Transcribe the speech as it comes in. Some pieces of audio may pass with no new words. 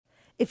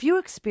If you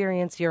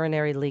experience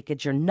urinary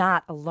leakage, you're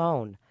not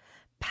alone.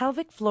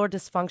 Pelvic floor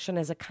dysfunction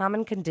is a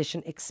common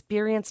condition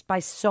experienced by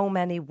so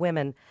many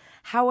women.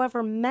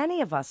 However, many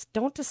of us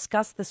don't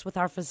discuss this with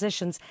our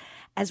physicians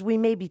as we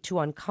may be too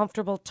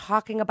uncomfortable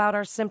talking about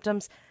our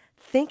symptoms,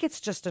 think it's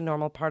just a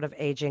normal part of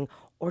aging,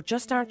 or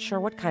just aren't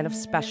sure what kind of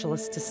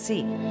specialist to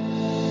see.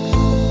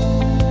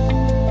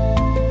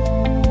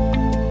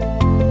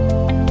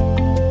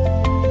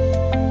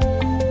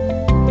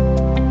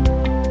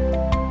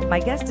 My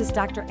guest is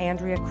Dr.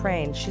 Andrea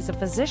Crane. She's a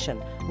physician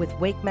with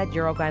WakeMed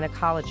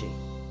Urogynecology.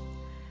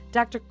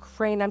 Dr.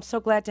 Crane, I'm so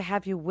glad to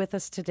have you with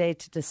us today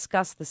to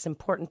discuss this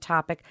important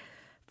topic.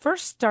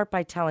 First, start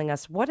by telling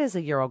us, what is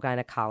a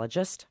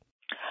urogynecologist?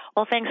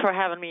 Well, thanks for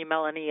having me,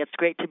 Melanie. It's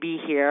great to be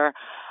here.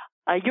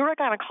 A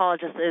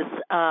urogynecologist is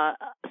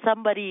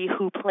somebody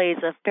who plays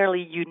a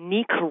fairly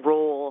unique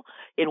role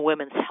in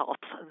women's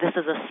health. This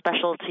is a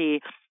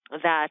specialty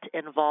that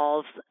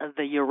involves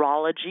the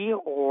urology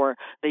or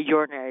the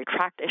urinary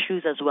tract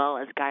issues as well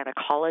as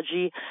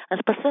gynecology. And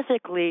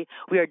specifically,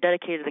 we are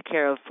dedicated to the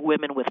care of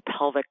women with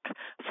pelvic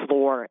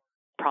floor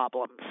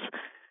problems.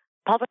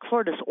 Pelvic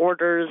floor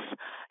disorders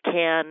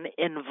can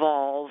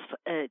involve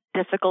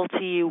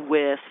difficulty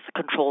with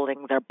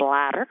controlling their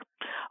bladder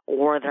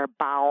or their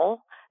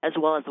bowel, as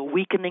well as a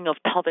weakening of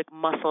pelvic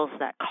muscles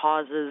that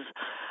causes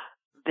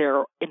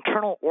their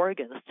internal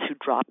organs to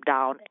drop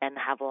down and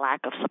have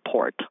lack of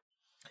support.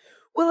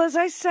 Well, as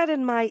I said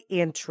in my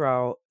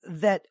intro,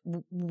 that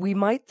we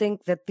might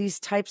think that these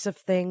types of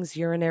things,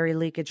 urinary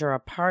leakage, are a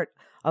part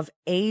of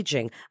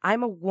aging.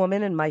 I'm a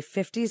woman in my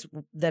 50s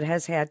that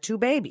has had 2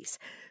 babies.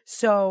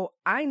 So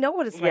I know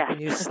what it's like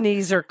when you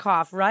sneeze or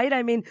cough, right?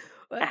 I mean,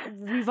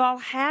 we've all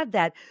had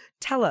that.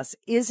 Tell us,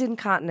 is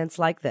incontinence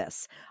like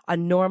this a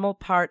normal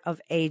part of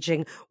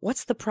aging?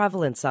 What's the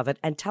prevalence of it?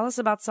 And tell us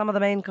about some of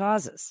the main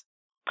causes.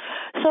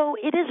 So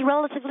it is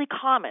relatively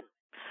common,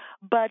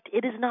 but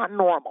it is not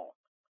normal.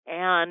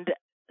 And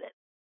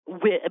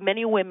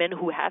many women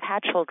who have had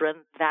children,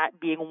 that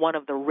being one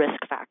of the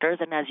risk factors.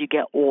 And as you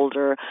get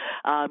older,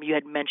 you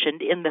had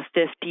mentioned in the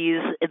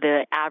 50s,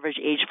 the average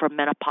age for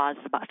menopause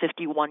is about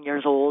 51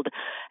 years old.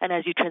 And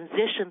as you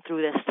transition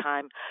through this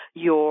time,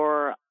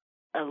 your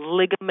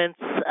ligaments,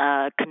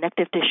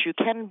 connective tissue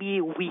can be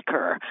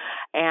weaker,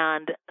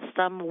 and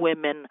some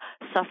women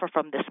suffer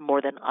from this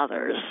more than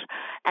others.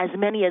 As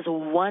many as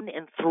 1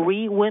 in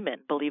 3 women,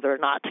 believe it or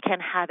not, can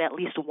have at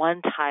least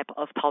one type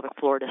of pelvic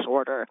floor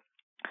disorder.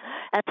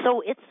 And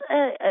so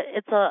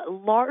it's a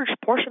large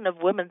portion of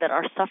women that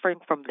are suffering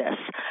from this,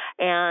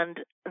 and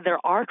there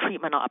are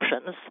treatment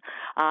options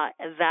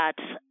that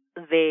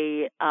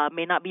they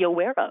may not be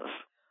aware of.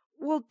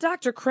 Well,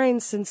 Dr. Crane,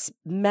 since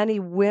many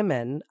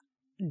women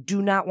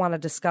do not want to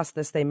discuss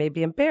this, they may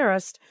be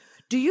embarrassed,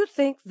 do you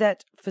think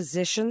that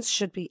physicians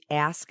should be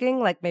asking,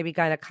 like maybe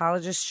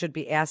gynecologists should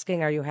be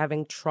asking, are you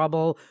having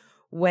trouble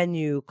when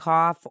you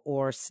cough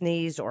or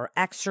sneeze or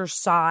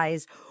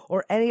exercise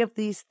or any of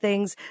these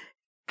things?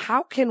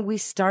 How can we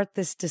start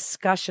this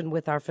discussion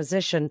with our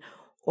physician,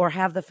 or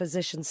have the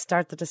physician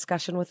start the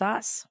discussion with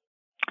us?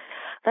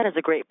 That is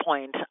a great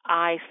point.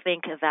 I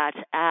think that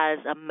as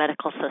a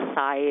medical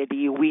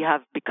society, we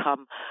have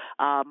become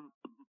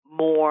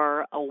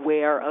more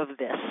aware of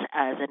this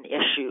as an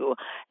issue.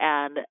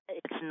 And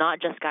it's not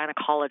just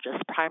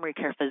gynecologists, primary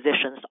care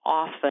physicians.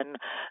 Often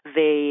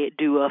they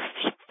do a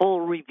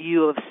full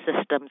review of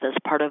systems as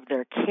part of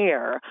their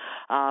care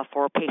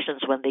for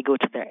patients when they go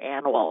to their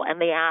annual.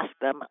 And they ask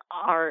them,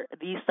 are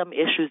these some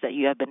issues that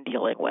you have been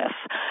dealing with?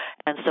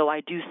 And so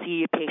I do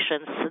see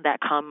patients that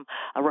come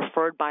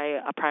referred by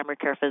a primary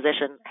care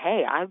physician,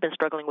 hey, I've been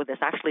struggling with this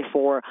actually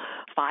for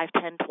 5,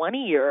 10, 20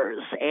 years,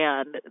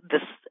 and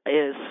this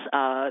is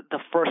the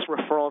first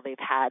referral they've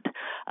had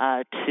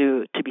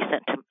to be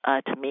sent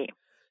to me.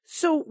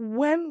 So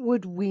when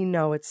would we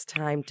know it's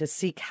time to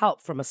seek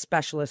help from a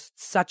specialist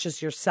such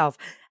as yourself?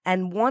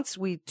 And once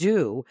we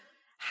do,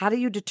 how do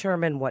you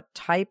determine what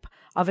type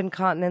of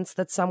incontinence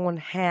that someone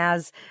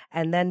has,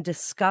 and then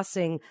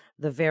discussing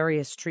the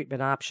various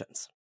treatment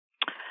options?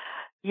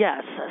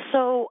 Yes.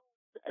 So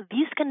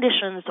these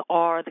conditions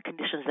are the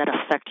conditions that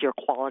affect your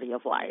quality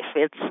of life.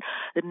 It's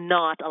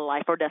not a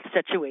life or death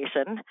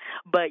situation,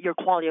 but your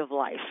quality of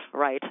life,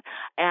 right?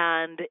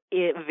 And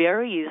it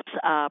varies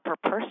per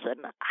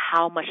person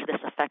how much this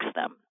affects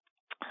them.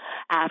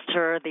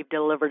 After they've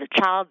delivered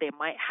a child, they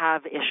might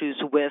have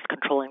issues with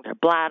controlling their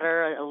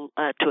bladder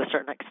to a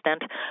certain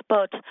extent,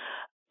 but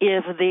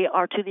if they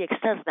are to the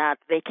extent that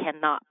they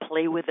cannot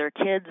play with their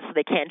kids,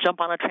 they can't jump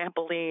on a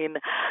trampoline,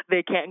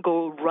 they can't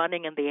go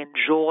running and they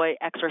enjoy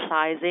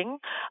exercising,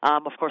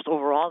 of course,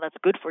 overall, that's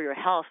good for your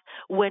health.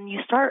 When you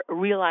start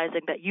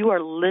realizing that you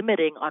are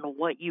limiting on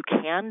what you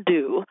can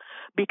do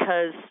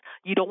because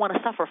you don't want to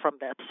suffer from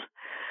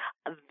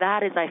this,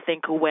 that is, I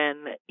think,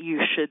 when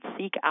you should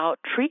seek out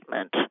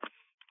treatment.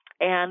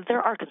 And there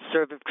are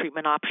conservative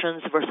treatment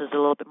options versus a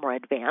little bit more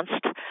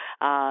advanced.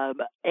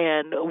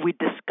 And we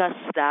discuss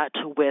that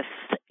with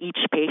each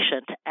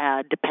patient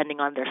depending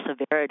on their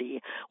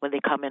severity when they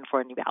come in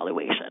for an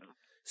evaluation.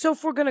 So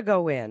if we're going to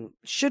go in,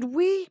 should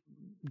we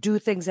do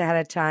things ahead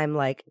of time,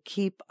 like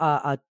keep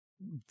a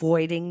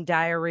voiding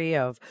diary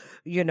of,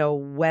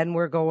 when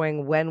we're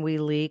going, when we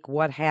leak,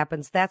 what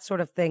happens, that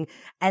sort of thing.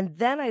 And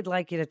then I'd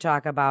like you to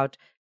talk about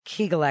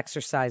Kegel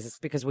exercises,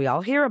 because we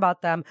all hear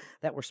about them,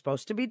 that we're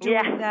supposed to be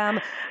doing them.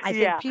 I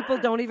think people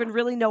don't even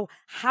really know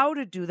how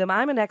to do them.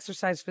 I'm an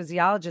exercise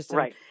physiologist,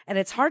 and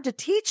it's hard to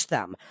teach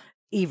them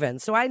even.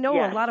 So I know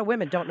a lot of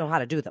women don't know how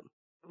to do them.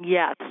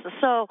 Yes.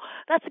 So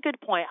that's a good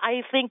point.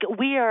 I think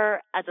we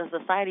are, as a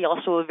society,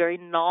 also a very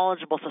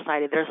knowledgeable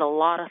society. There's a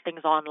lot of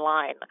things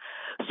online.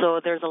 So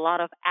there's a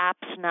lot of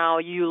apps now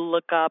you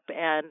look up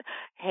and,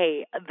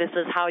 hey, this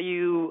is how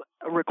you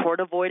record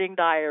a voiding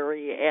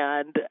diary,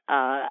 and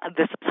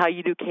this is how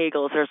you do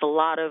Kegels. There's a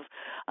lot of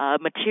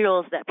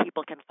materials that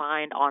people can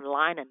find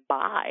online and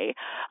buy.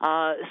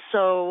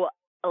 So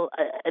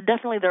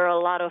definitely there are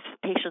a lot of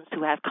patients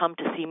who have come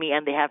to see me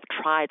and they have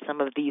tried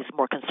some of these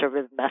more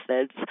conservative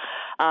methods.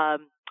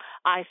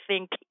 I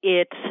think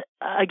it,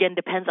 again,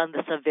 depends on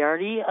the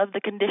severity of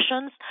the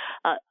conditions.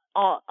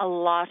 A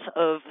lot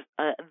of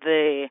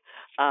the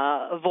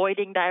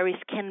voiding diaries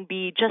can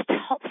be just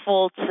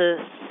helpful to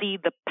see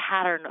the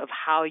pattern of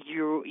how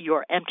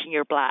you're emptying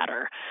your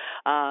bladder.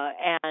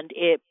 And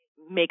it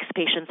makes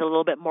patients a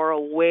little bit more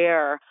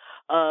aware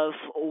of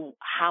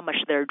how much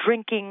they're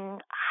drinking,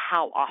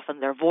 how often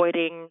they're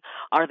voiding,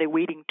 are they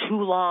waiting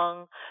too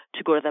long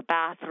to go to the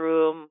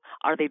bathroom,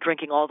 are they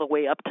drinking all the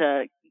way up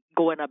to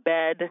going to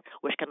bed,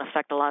 which can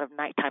affect a lot of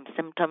nighttime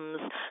symptoms.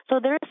 So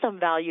there is some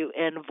value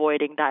in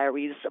voiding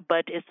diaries,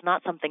 but it's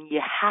not something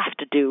you have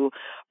to do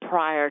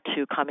prior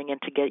to coming in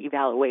to get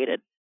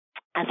evaluated.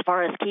 As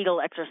far as Kegel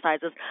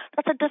exercises,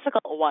 that's a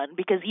difficult one,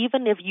 because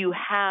even if you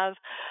have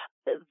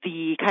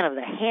the kind of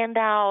the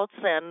handouts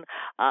and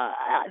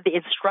the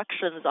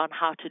instructions on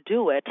how to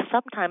do it,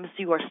 sometimes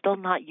you are still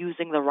not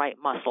using the right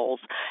muscles.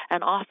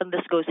 And often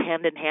this goes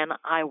hand in hand.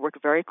 I work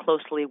very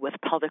closely with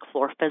pelvic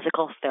floor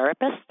physical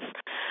therapists.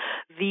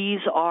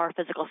 These are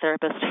physical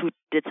therapists who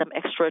did some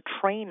extra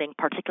training,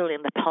 particularly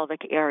in the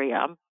pelvic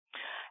area.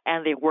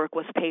 And they work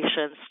with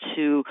patients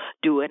to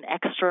do an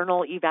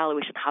external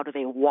evaluation. How do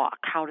they walk?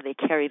 How do they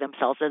carry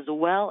themselves? As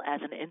well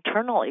as an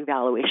internal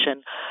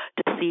evaluation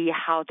to see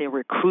how they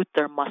recruit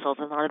their muscles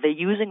and are they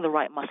using the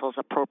right muscles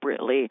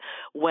appropriately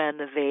when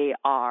they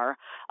are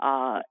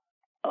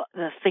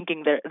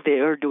thinking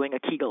they're doing a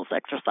Kegels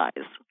exercise.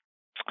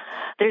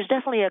 There's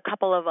definitely a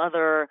couple of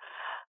other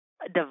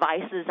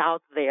devices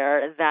out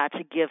there that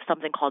give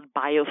something called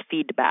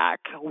biofeedback,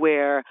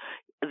 where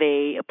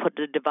they put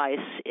the device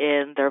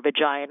in their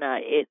vagina.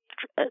 It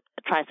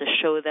tries to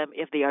show them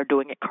if they are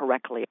doing it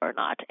correctly or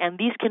not. And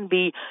these can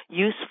be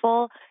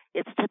useful.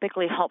 It's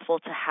typically helpful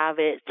to have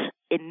it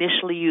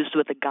initially used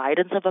with the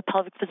guidance of a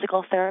pelvic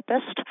physical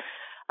therapist,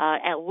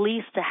 at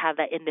least to have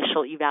that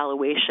initial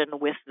evaluation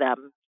with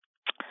them.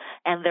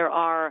 And there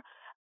are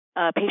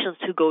patients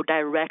who go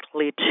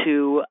directly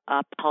to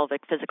a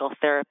pelvic physical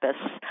therapist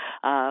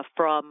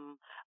from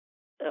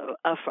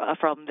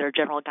their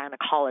general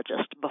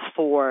gynecologist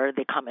before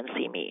they come and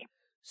see me.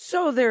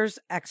 So there's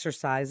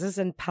exercises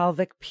and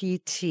pelvic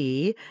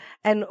PT,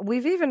 and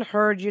we've even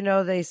heard,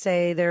 they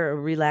say there are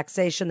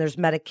relaxation, there's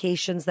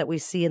medications that we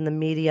see in the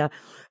media,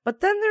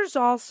 but then there's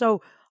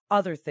also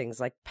other things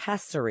like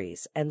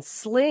pessaries and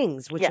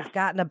slings, which have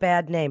gotten a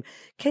bad name.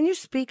 Can you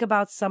speak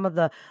about some of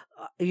the,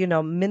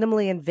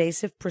 minimally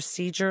invasive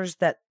procedures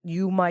that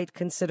you might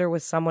consider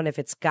with someone if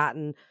it's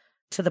gotten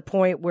to the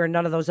point where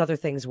none of those other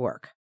things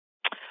work?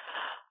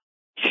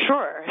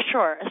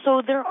 Sure.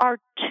 So there are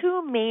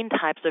two main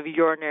types of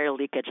urinary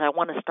leakage. I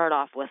want to start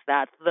off with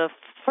that. The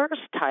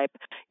first type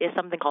is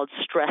something called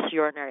stress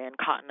urinary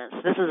incontinence.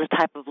 This is a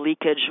type of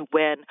leakage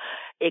when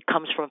it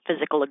comes from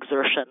physical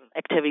exertion,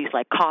 activities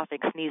like coughing,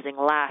 sneezing,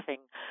 laughing,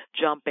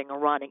 jumping,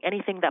 running,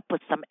 anything that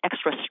puts some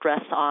extra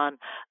stress on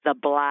the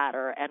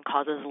bladder and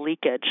causes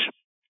leakage.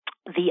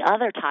 The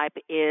other type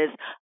is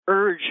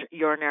urge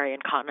urinary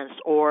incontinence,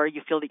 or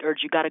you feel the urge,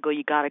 you gotta go,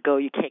 you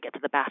can't get to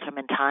the bathroom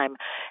in time.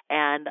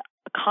 And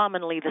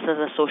commonly this is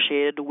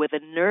associated with a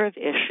nerve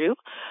issue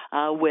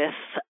with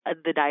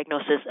the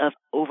diagnosis of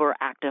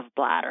overactive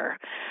bladder.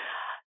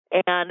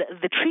 And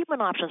the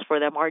treatment options for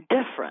them are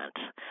different.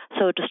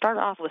 So to start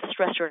off with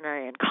stress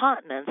urinary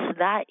incontinence,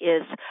 that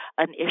is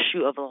an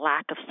issue of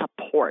lack of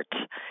support.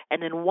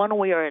 And in one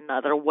way or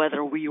another,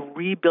 whether we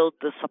rebuild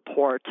the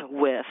support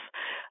with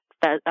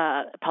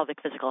pelvic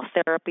physical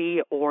therapy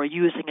or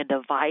using a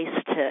device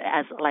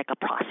as like a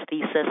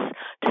prosthesis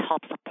to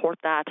help support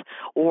that,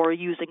 or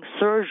using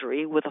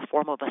surgery with a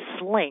form of a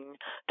sling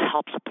to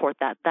help support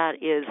that. That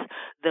is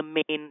the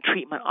main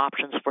treatment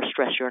options for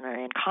stress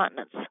urinary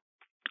incontinence.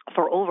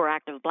 For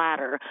overactive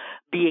bladder,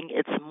 being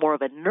it's more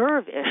of a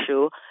nerve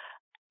issue,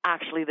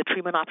 actually the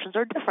treatment options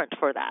are different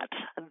for that.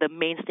 The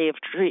mainstay of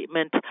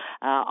treatment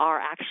are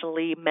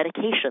actually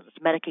medications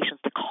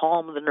to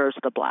calm the nerves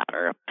of the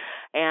bladder.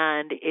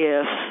 And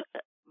if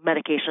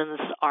medications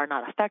are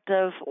not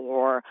effective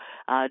or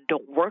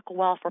don't work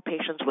well for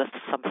patients with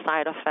some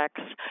side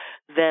effects,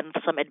 then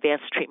some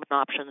advanced treatment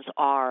options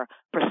are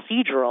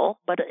procedural,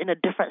 but in a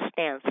different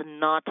stance,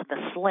 not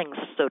the slings,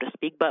 so to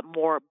speak, but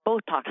more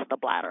Botox in the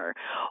bladder,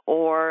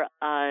 or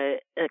a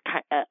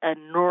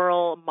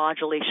neural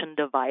modulation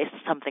device,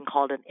 something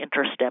called an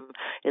InterStim,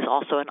 is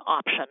also an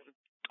option.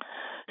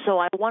 So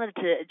I wanted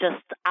to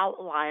just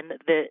outline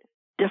the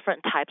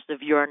different types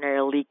of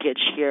urinary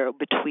leakage here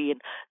between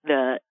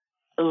the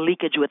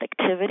leakage with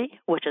activity,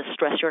 which is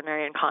stress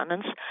urinary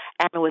incontinence,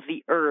 and with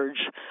the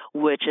urge,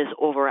 which is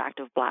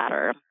overactive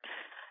bladder.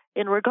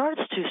 In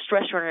regards to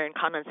stress urinary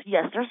incontinence,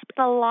 yes, there's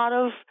been a lot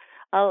of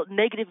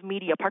negative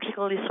media,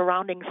 particularly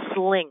surrounding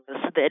slings,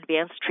 the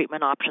advanced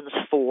treatment options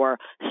for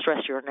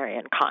stress urinary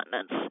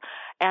incontinence.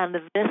 And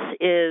this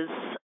is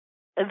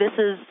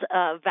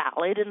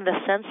valid in the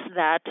sense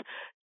that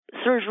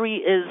surgery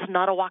is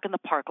not a walk in the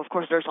park. Of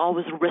course, there's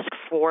always risk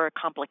for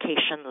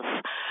complications.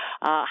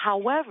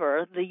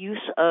 However, the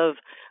use of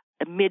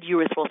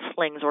mid-urethral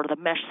slings or the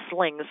mesh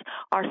slings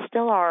are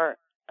still our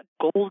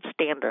gold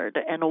standard.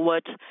 And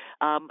what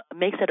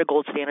makes it a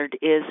gold standard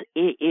is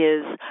it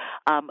is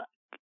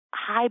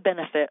high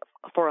benefit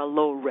for a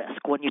low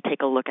risk when you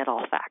take a look at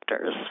all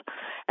factors.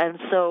 And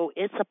so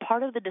it's a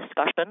part of the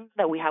discussion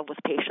that we have with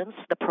patients,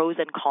 the pros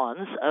and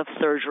cons of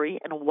surgery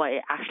and what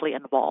it actually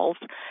involves.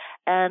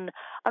 And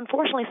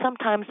unfortunately,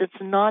 sometimes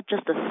it's not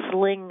just a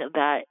sling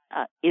that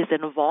is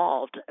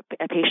involved.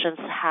 Patients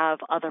have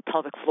other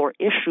pelvic floor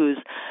issues,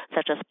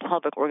 such as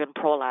pelvic organ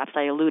prolapse.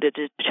 I alluded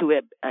to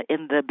it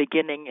in the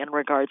beginning in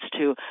regards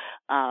to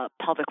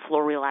pelvic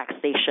floor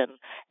relaxation.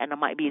 And there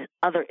might be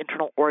other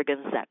internal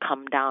organs that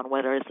come down,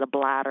 whether it's the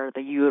bladder,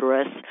 the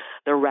uterus,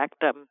 the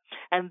rectum,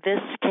 and this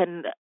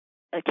can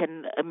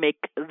make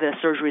the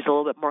surgeries a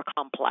little bit more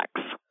complex.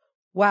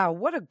 Wow,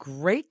 what a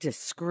great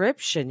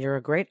description. You're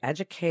a great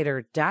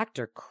educator,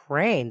 Dr.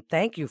 Crane.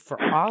 Thank you for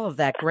all of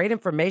that great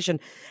information.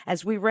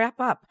 As we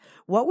wrap up,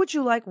 what would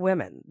you like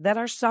women that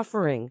are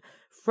suffering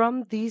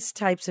from these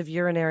types of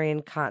urinary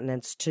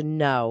incontinence to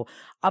know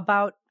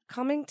about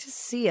coming to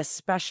see a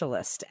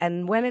specialist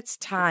and when it's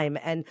time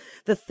and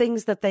the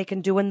things that they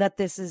can do, and that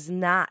this is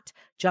not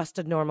just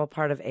a normal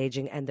part of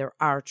aging and there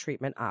are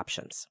treatment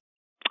options?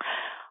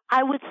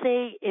 I would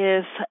say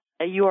if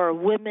you are a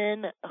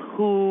woman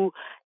who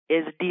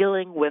is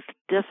dealing with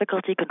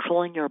difficulty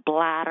controlling your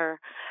bladder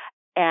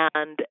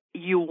and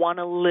you want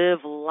to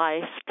live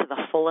life to the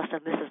fullest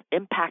and this is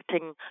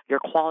impacting your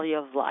quality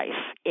of life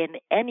in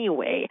any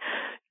way,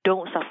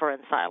 don't suffer in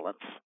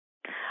silence.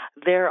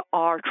 There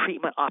are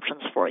treatment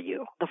options for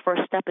you. The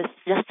first step is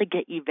just to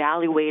get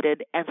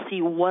evaluated and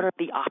see what are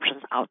the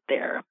options out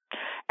there.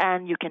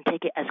 And you can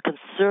take it as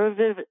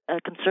conservative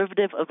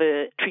of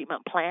a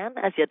treatment plan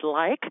as you'd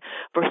like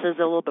versus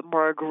a little bit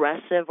more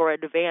aggressive or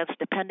advanced,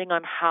 depending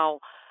on how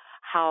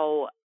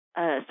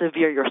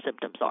severe your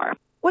symptoms are.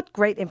 What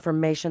great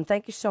information.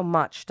 Thank you so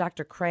much,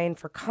 Dr. Crane,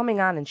 for coming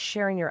on and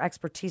sharing your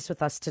expertise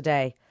with us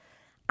today.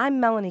 I'm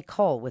Melanie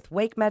Cole with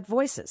WakeMed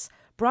Voices,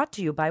 brought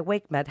to you by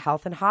WakeMed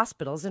Health and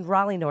Hospitals in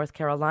Raleigh, North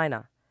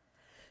Carolina.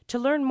 To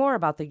learn more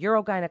about the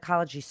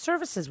urogynecology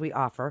services we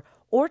offer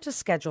or to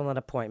schedule an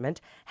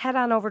appointment, head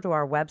on over to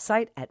our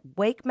website at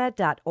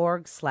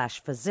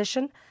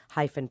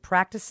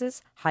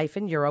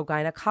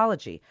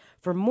wakemed.org/physician-practices-urogynecology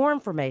for more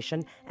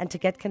information and to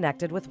get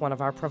connected with one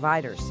of our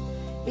providers.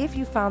 If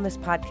you found this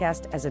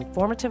podcast as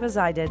informative as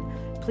I did,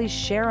 please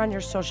share on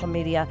your social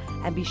media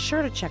and be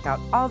sure to check out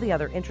all the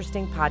other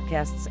interesting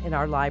podcasts in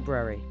our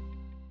library.